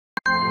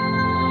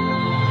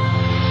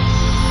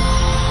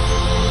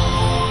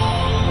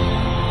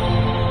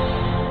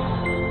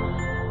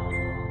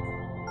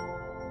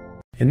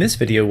In this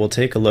video, we'll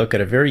take a look at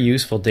a very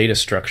useful data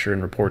structure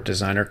in Report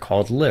Designer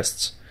called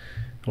lists.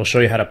 We'll show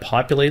you how to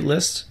populate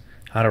lists,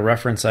 how to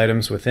reference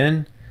items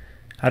within,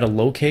 how to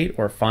locate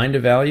or find a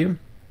value,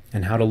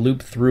 and how to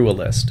loop through a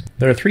list.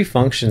 There are three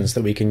functions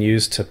that we can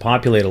use to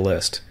populate a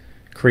list: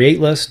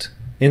 create list,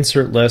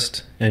 insert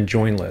list, and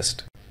join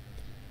list.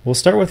 We'll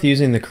start with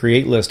using the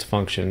create list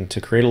function to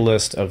create a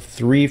list of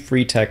 3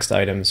 free text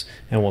items,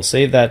 and we'll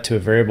save that to a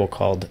variable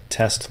called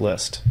test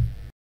list.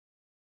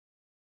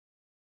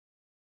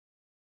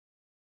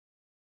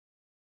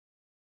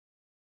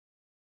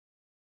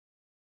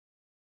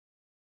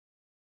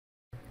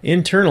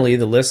 Internally,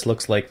 the list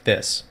looks like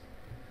this.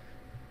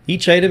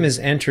 Each item is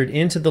entered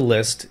into the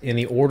list in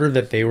the order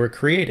that they were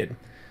created.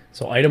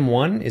 So item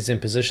 1 is in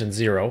position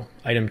 0,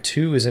 item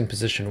 2 is in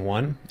position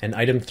 1, and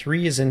item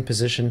 3 is in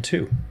position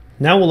 2.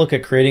 Now we'll look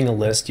at creating a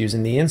list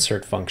using the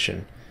insert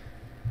function.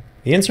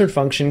 The insert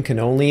function can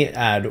only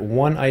add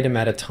one item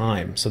at a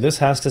time, so this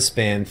has to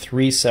span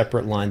 3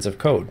 separate lines of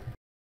code.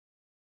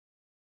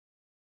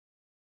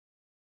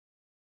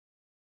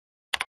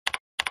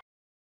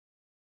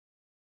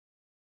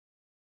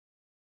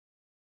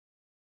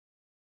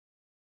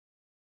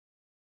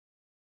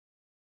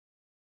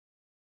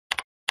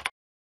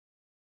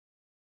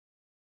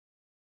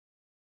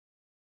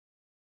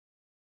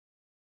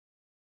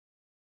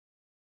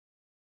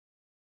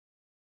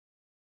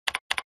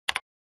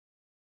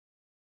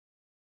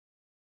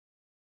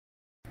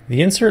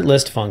 The insert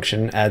list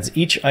function adds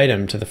each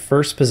item to the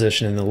first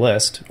position in the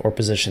list, or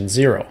position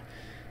 0.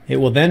 It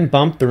will then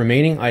bump the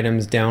remaining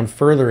items down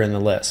further in the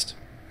list.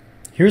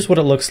 Here's what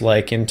it looks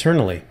like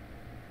internally.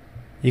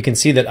 You can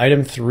see that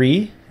item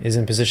 3 is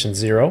in position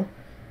 0,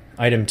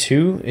 item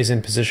 2 is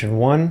in position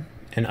 1,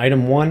 and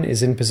item 1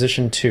 is in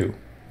position 2.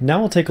 Now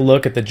we'll take a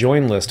look at the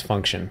join list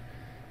function.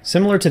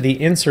 Similar to the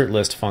insert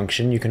list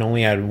function, you can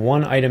only add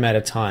one item at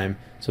a time,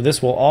 so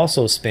this will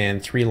also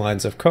span 3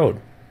 lines of code.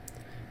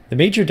 The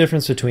major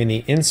difference between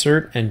the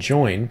insert and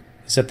join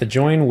is that the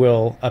join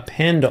will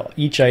append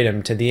each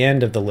item to the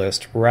end of the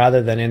list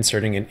rather than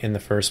inserting it in the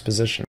first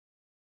position.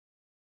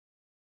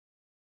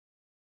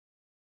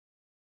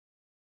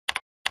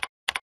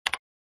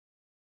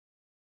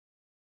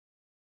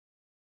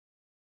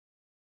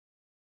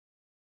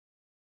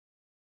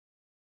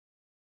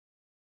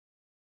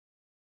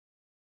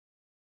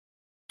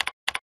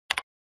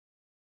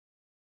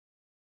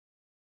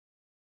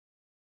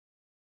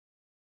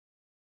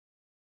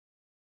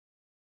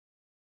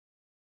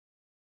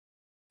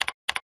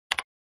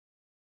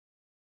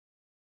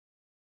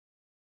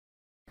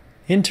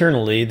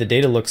 Internally, the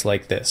data looks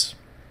like this.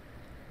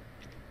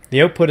 The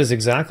output is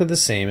exactly the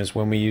same as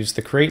when we used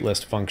the create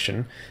list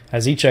function,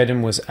 as each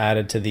item was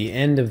added to the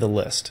end of the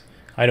list.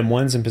 Item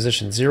 1 is in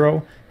position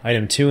 0,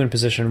 item 2 in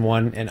position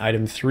 1, and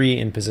item 3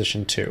 in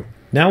position 2.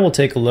 Now we'll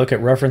take a look at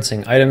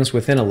referencing items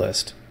within a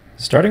list.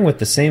 Starting with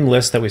the same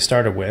list that we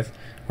started with,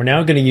 we're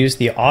now going to use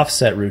the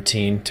offset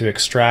routine to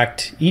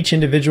extract each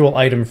individual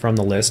item from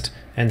the list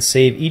and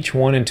save each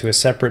one into a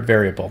separate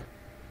variable.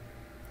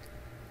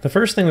 The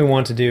first thing we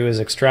want to do is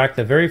extract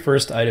the very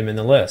first item in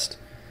the list.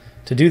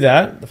 To do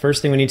that, the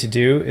first thing we need to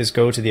do is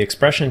go to the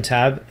Expression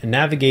tab and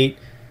navigate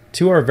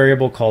to our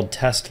variable called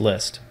test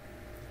list.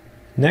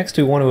 Next,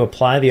 we want to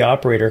apply the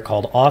operator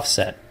called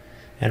offset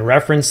and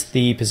reference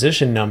the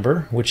position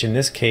number, which in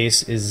this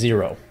case is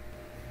 0.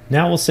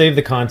 Now we'll save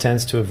the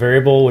contents to a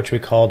variable which we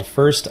called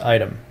first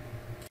item.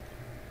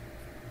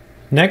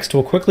 Next,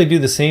 we'll quickly do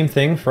the same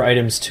thing for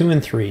items 2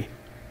 and 3.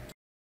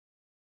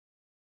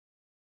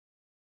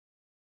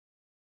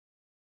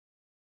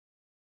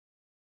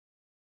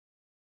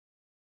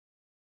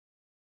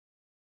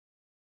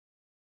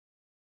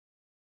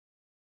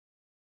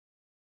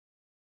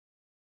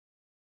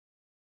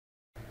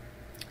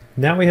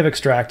 Now we have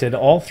extracted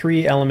all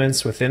 3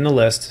 elements within the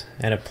list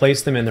and have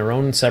placed them in their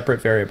own separate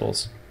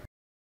variables.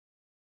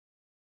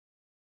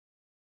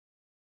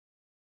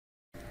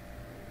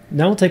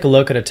 Now we'll take a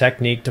look at a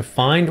technique to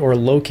find or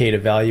locate a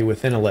value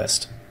within a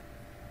list.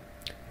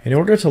 In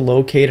order to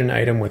locate an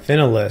item within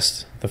a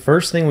list, the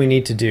first thing we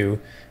need to do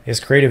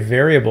is create a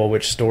variable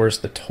which stores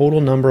the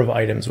total number of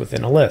items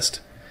within a list.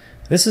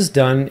 This is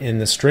done in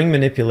the String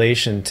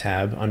Manipulation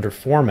tab under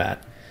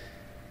Format.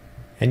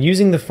 And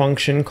using the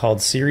function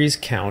called series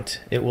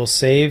count, it will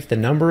save the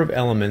number of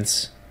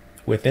elements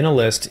within a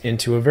list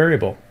into a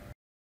variable.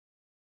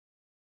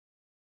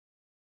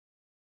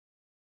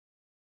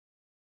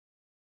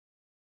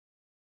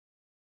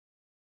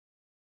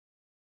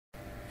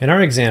 In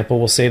our example,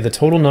 we'll save the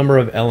total number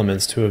of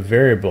elements to a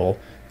variable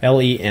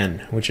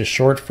len, which is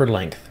short for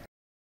length.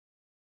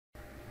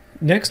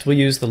 Next, we'll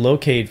use the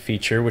locate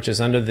feature, which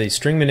is under the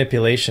String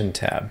Manipulation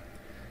tab.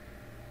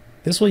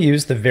 This will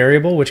use the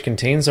variable which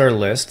contains our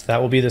list,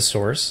 that will be the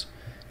source,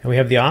 and we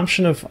have the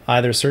option of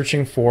either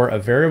searching for a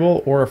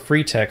variable or a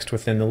free text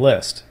within the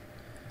list.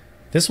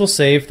 This will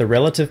save the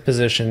relative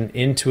position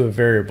into a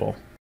variable.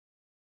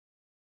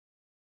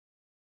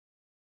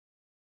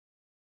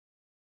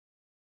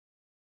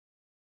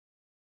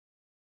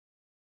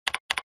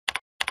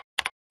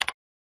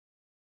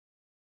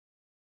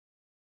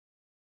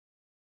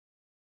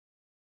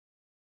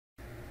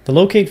 The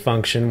locate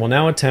function will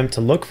now attempt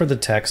to look for the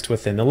text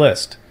within the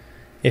list.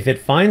 If it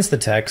finds the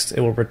text,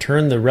 it will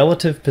return the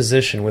relative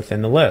position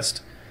within the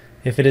list.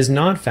 If it is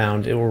not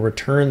found, it will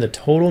return the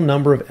total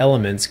number of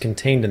elements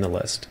contained in the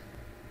list.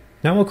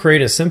 Now we'll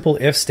create a simple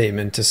if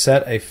statement to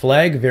set a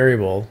flag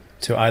variable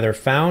to either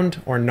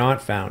found or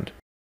not found.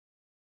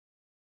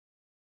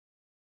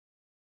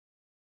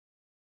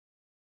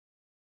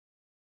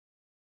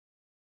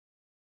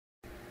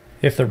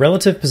 If the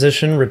relative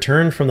position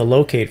returned from the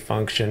locate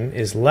function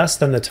is less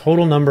than the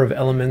total number of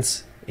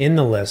elements in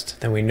the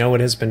list, then we know it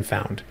has been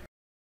found.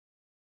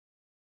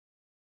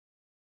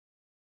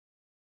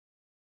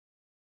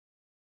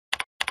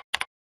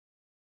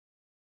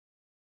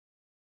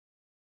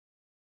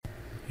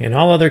 In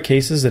all other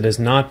cases, it has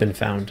not been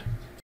found.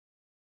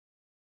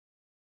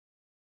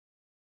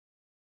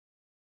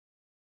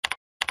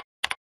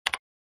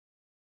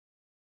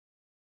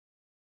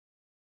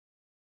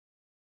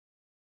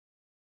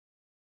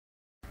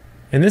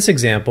 In this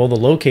example, the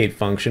locate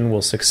function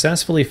will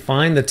successfully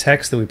find the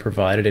text that we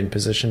provided in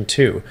position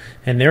 2,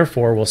 and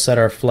therefore will set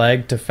our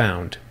flag to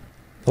found.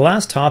 The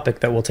last topic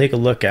that we'll take a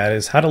look at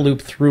is how to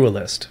loop through a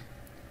list.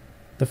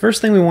 The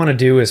first thing we want to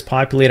do is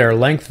populate our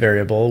length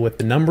variable with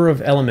the number of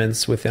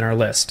elements within our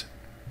list.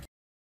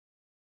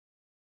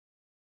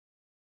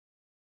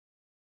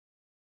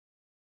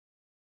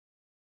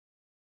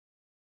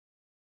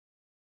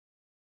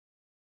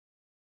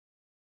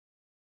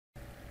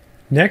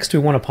 Next, we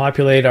want to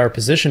populate our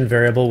position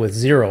variable with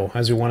 0,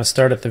 as we want to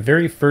start at the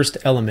very first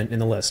element in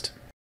the list.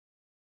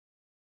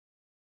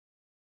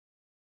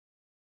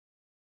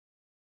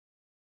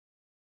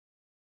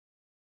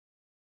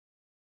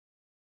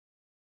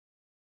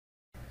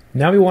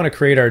 Now we want to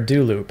create our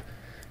do loop.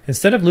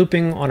 Instead of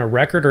looping on a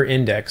record or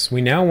index, we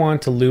now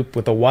want to loop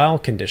with a while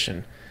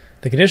condition.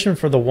 The condition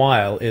for the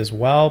while is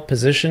while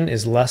position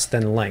is less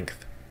than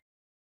length.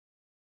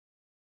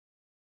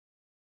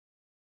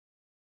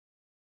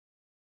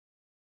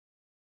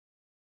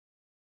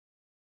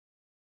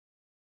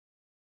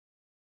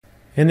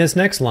 In this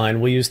next line,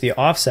 we'll use the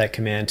offset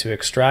command to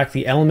extract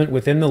the element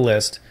within the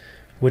list,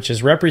 which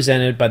is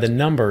represented by the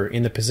number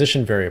in the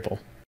position variable.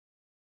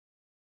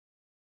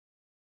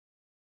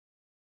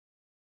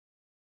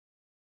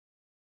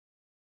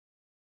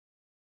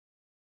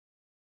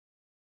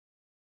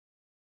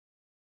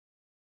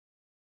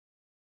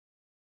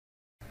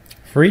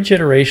 For each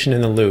iteration in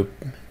the loop,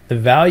 the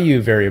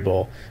value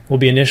variable will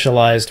be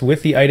initialized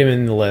with the item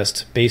in the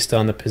list based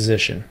on the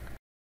position.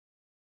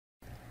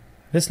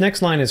 This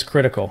next line is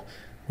critical.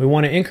 We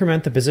want to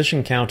increment the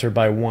position counter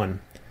by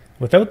 1.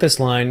 Without this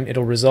line,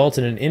 it'll result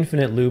in an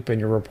infinite loop and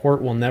your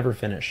report will never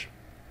finish.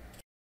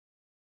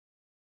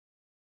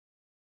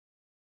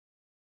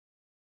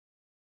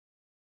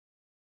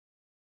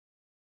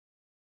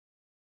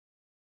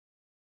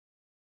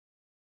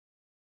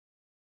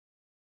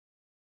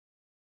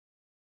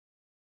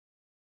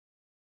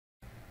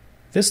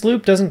 This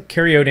loop doesn't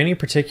carry out any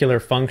particular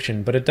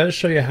function, but it does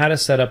show you how to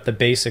set up the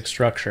basic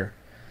structure.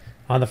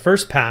 On the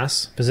first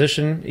pass,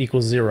 position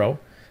equals 0,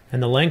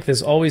 and the length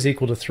is always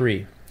equal to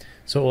 3.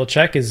 So it will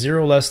check is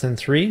 0 less than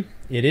 3?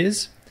 It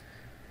is.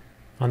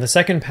 On the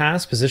second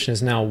pass, position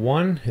is now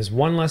 1. Is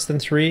 1 less than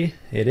 3?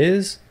 It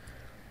is.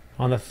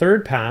 On the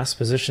third pass,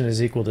 position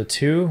is equal to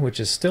 2, which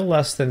is still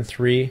less than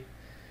 3.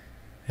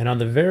 And on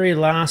the very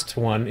last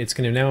one, it's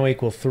going to now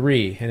equal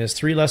 3. And is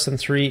 3 less than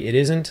 3? It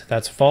isn't.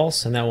 That's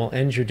false, and that will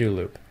end your do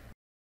loop.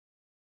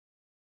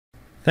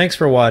 Thanks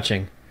for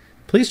watching.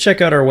 Please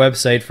check out our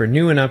website for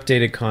new and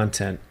updated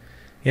content.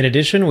 In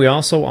addition, we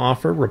also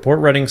offer report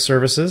writing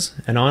services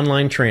and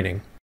online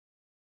training.